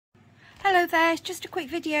Hello there, it's just a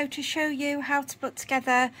quick video to show you how to put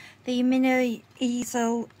together the mini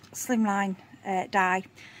easel slimline die.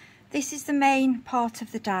 This is the main part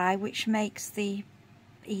of the die which makes the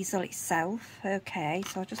easel itself. Okay,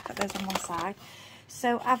 so I'll just put those on one side.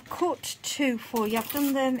 So I've cut two for you. I've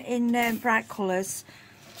done them in bright colours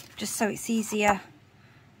just so it's easier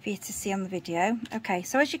for you to see on the video. Okay,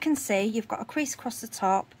 so as you can see, you've got a crease across the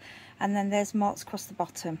top and then there's marks across the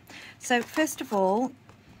bottom. So first of all,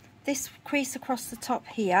 this crease across the top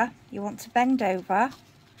here, you want to bend over,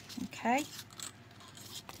 okay,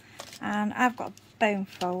 and I've got a bone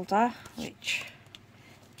folder,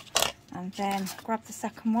 and then grab the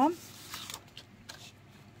second one,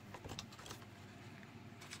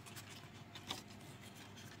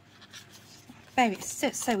 baby,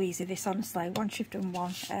 it's so easy this, honestly, once you've done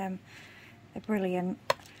one. They're brilliant.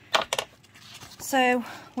 So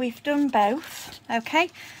we've done both.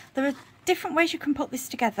 Okay, there are different ways you can put this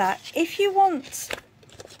together. If you want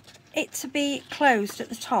it to be closed at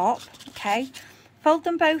the top, okay, fold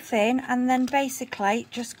them both in and then basically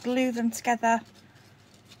just glue them together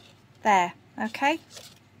there. Okay,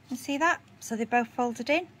 you see that? So they're both folded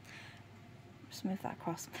in. Just move that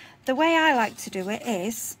across. The way I like to do it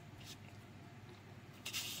is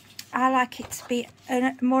I like it to be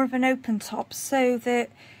more of an open top, so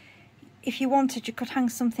that if you wanted, you could hang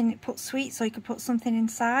something that put sweets, or you could put something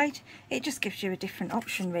inside. It just gives you a different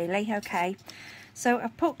option, really. Okay, so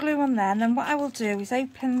I've put glue on there, and then what I will do is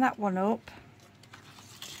open that one up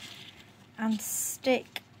and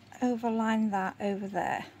stick, overline that over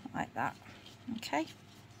there, like that. Okay,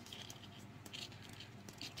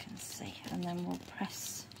 you can see, and then we'll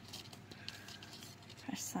press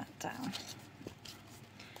that down.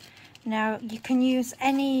 Now you can use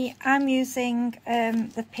any, I'm using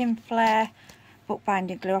the Pin Flare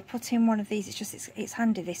bookbinding glue. I put in one of these, it's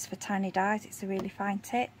handy this for tiny dies, it's a really fine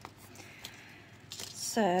tip.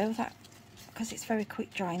 So that, because it's very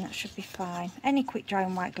quick drying, that should be fine. Any quick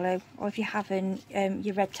drying white glue, or if you haven't,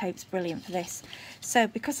 your red tape's brilliant for this. So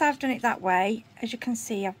because I've done it that way, as you can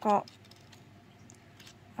see, I've got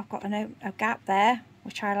a gap there,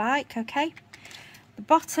 which I like. Okay, the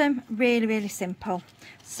bottom, really simple.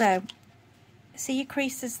 So see your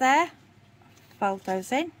creases there, fold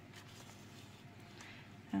those in,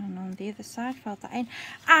 and on the other side fold that in.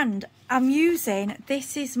 And I'm using,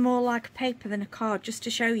 this is more like a paper than a card, just to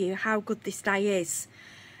show you how good this die is.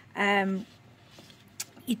 You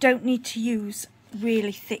don't need to use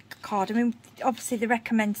really thick card. I mean, obviously they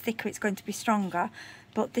recommend thicker, it's going to be stronger,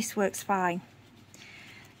 but this works fine.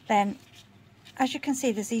 Then as you can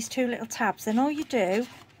see, there's these two little tabs, and all you do,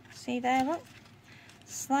 see there, look,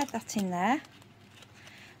 slide that in there.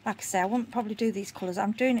 Like I say, I wouldn't probably do these colours,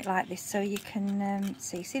 I'm doing it like this so you can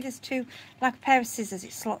see there's two, like a pair of scissors,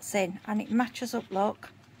 it slots in and it matches up, look,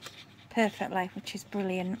 perfectly, which is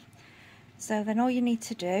brilliant. So then all you need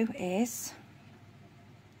to do is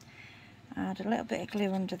add a little bit of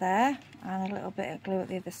glue under there and a little bit of glue at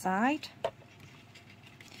the other side,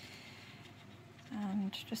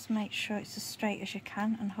 and just make sure it's as straight as you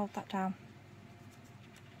can and hold that down.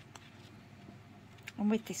 And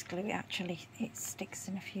with this glue, it sticks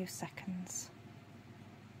in a few seconds.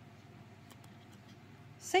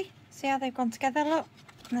 See how they've gone together, look,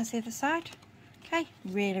 and there's the other side. Okay,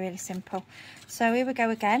 really simple. So here we go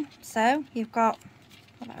again. So you've got,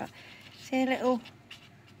 see a little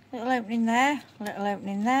opening there, little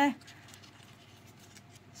opening there.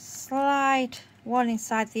 Slide one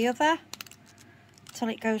inside the other till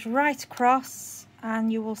it goes right across,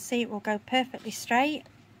 and you will see it will go perfectly straight.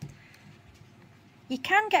 You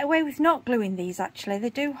can get away with not gluing these, actually, they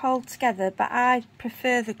do hold together, but I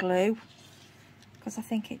prefer the glue because I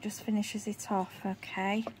think it just finishes it off.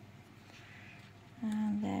 Okay,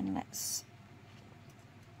 and then let's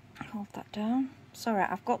hold that down. Sorry,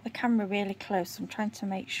 I've got the camera really close, I'm trying to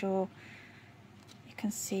make sure you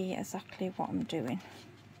can see exactly what I'm doing.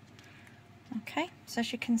 Okay, so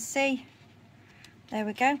as you can see, there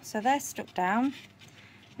we go, so they're stuck down.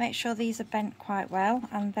 Make sure these are bent quite well,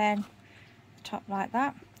 and then top like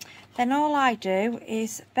that. Then all I do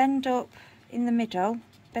is bend up in the middle,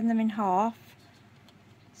 bend them in half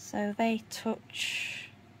so they touch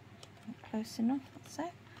close enough, that's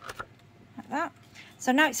it, like that.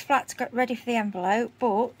 So now it's flat to get ready for the envelope,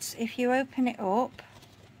 but if you open it up,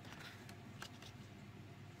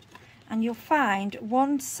 and you'll find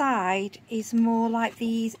one side is more like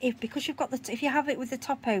these, because you've got if you have it with the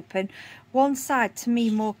top open, one side to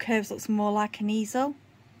me more curves, looks more like an easel,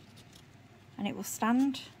 and it will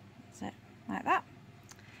stand, that's it, like that.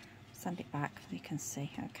 Send it back so you can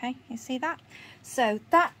see. Okay, you see that? So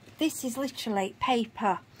this is literally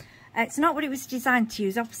paper. It's not what it was designed to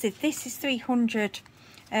use. Obviously this is 300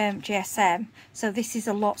 GSM, so this is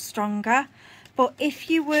a lot stronger. But if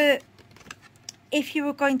you were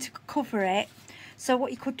going to cover it, so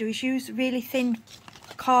what you could do is use really thin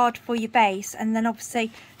card for your base, and then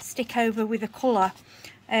obviously stick over with a colour.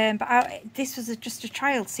 This was just a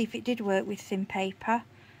trial to see if it did work with thin paper,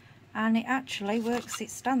 and it actually works. It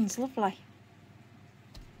stands lovely.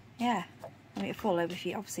 Yeah, I mean, it'll fall over if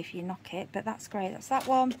you knock it, but that's great. That's that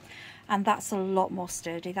one, and that's a lot more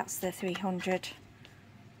sturdy. That's the 300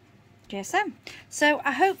 GSM. So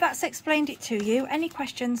I hope that's explained it to you. Any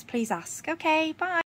questions, please ask. Okay, bye.